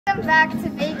Welcome back to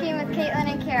Baking with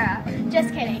Caitlin and Kara.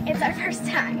 Just kidding, it's our first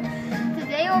time.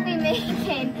 Today we'll be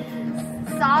making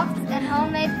soft and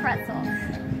homemade pretzels.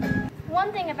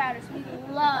 One thing about us, we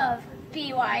love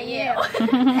BYU.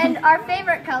 And our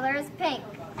favorite color is pink.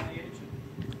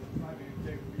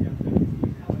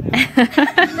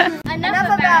 Enough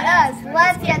about us.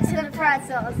 Let's get to the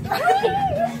pretzels.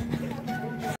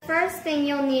 First thing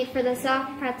you'll need for the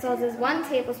soft pretzels is 1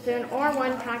 tablespoon or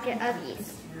 1 packet of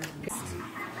yeast.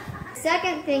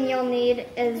 Second thing you'll need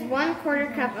is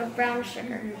 1/4 cup of brown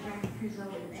sugar.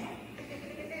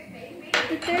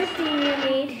 The third thing you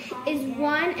need is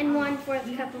 1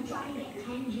 1/4 cup of water.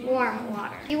 Warm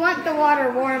water. You want the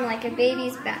water warm like a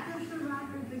baby's bath.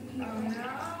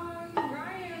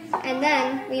 And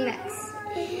then we mix.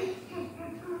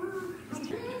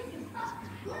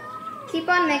 Keep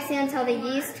on mixing until the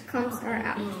yeast clumps are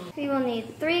out. We will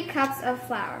need 3 cups of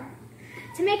flour.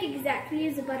 To make it exact, we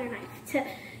use a butter knife to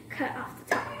cut off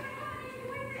the top.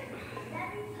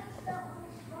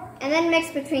 And then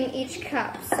mix between each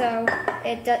cup so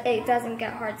it doesn't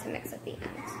get hard to mix at the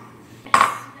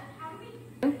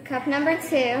end. Cup number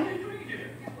 2,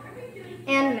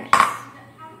 and mix.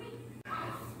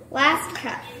 Last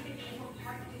cup.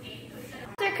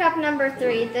 After cup number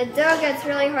 3, the dough gets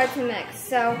really hard to mix,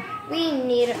 so we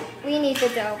need the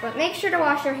dough, but make sure to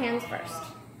wash your hands first.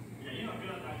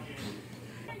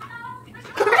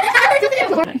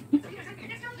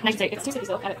 It's too sticky,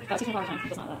 so add about 2 times at a time.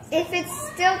 That's not that. If it's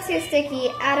still too sticky,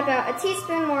 add about a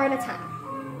teaspoon more at a time.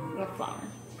 With flour.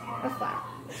 Of flour.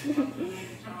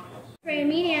 Spray a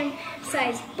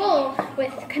medium-sized bowl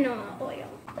with canola oil.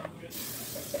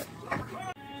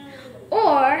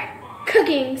 Or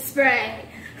cooking spray.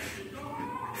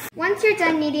 Once you're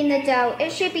done kneading the dough,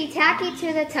 it should be tacky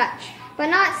to the touch, but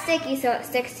not sticky so it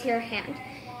sticks to your hand.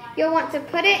 You'll want to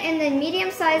put it in the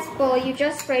medium-sized bowl you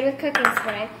just sprayed with cooking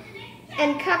spray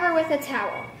and cover with a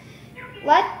towel.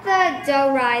 Let the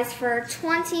dough rise for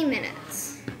 20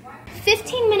 minutes.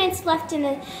 15 minutes left in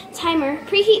the timer.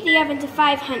 Preheat the oven to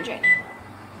 500.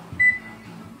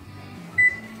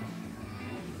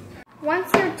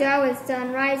 Once your dough is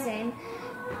done rising,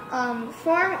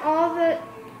 form all the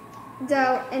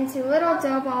dough into little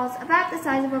dough balls about the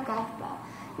size of a golf ball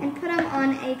and put them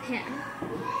on a pan.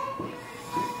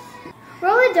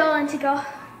 Roll the dough into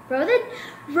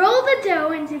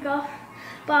golf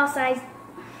ball-sized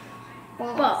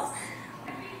balls.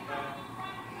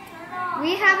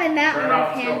 We have a mat on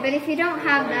our pan, but if you don't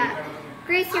have that,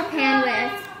 grease your pan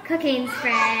with cooking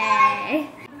spray.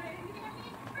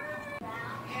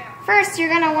 First, you're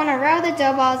going to want to roll the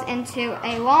dough balls into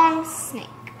a long snake.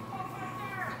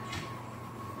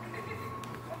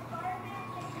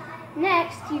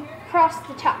 Next, you cross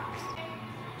the tops.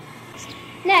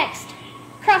 Next,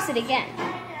 cross it again.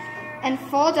 And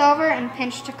fold over and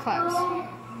pinch to close.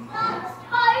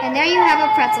 And there you have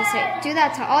a pretzel shape. Do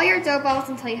that to all your dough balls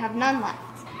until you have none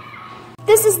left.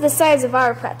 This is the size of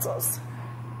our pretzels.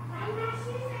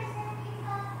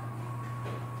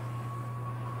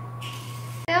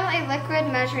 Fill a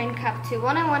liquid measuring cup to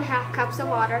 1 1/2 cups of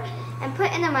water and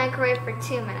put in the microwave for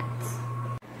 2 minutes.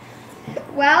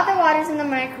 While the water's in the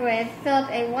microwave, fill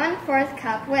up a 1/4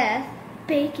 cup with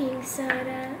baking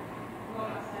soda.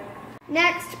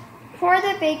 Next, pour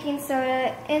the baking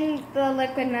soda in the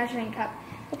liquid measuring cup.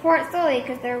 But pour it slowly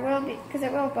because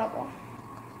it will bubble.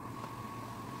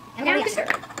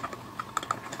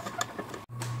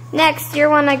 Next, you're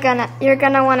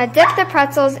gonna want to dip the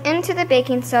pretzels into the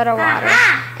baking soda water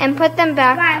and put them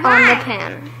back on the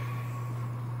pan.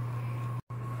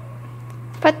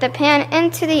 Put the pan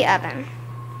into the oven.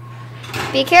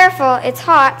 Be careful, it's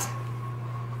hot.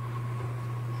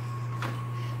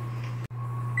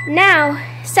 Now,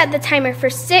 set the timer for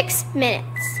 6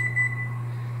 minutes.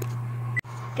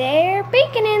 They're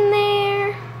baking in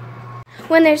there.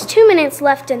 When there's 2 minutes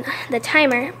left in the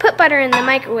timer, put butter in the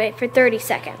microwave for 30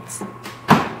 seconds.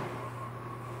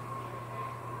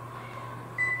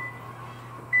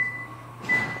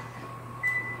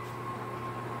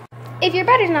 If your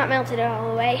butter's not melted all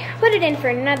the way, put it in for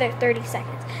another 30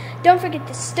 seconds. Don't forget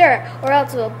to stir or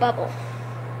else it will bubble.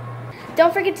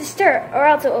 Don't forget to stir or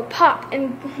else it will pop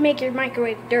and make your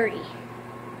microwave dirty.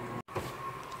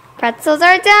 Pretzels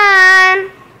are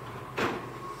done!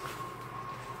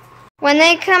 When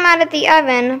they come out of the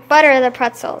oven, butter the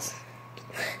pretzels.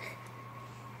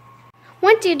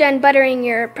 Once you're done buttering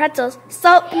your pretzels,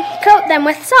 coat them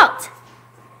with salt.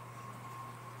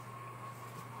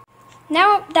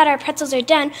 Now that our pretzels are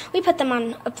done, we put them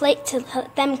on a plate to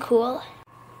let them cool.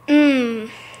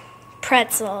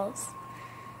 Pretzels.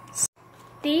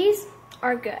 These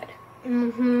are good.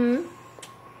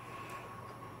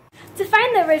 To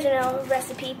find the original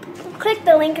recipe, click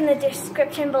the link in the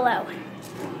description below.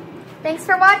 Thanks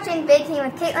for watching Baking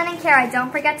with Caitlin and Kara.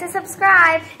 Don't forget to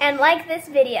subscribe And like this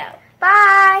video.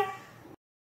 Bye!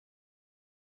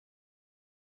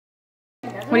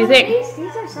 What do you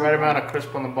think? Right amount of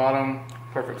crisp on the bottom,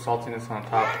 perfect saltiness on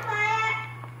top.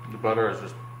 The butter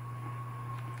is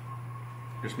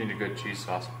just need a good cheese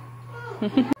sauce.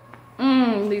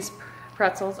 These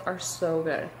pretzels are so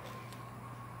good.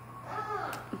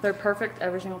 They're perfect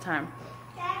every single time.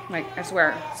 Like, I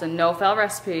swear, it's a no-fail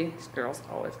recipe. These girls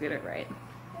always get it right.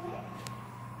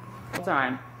 What's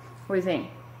on? What do you think?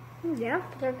 Yeah,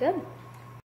 they're good.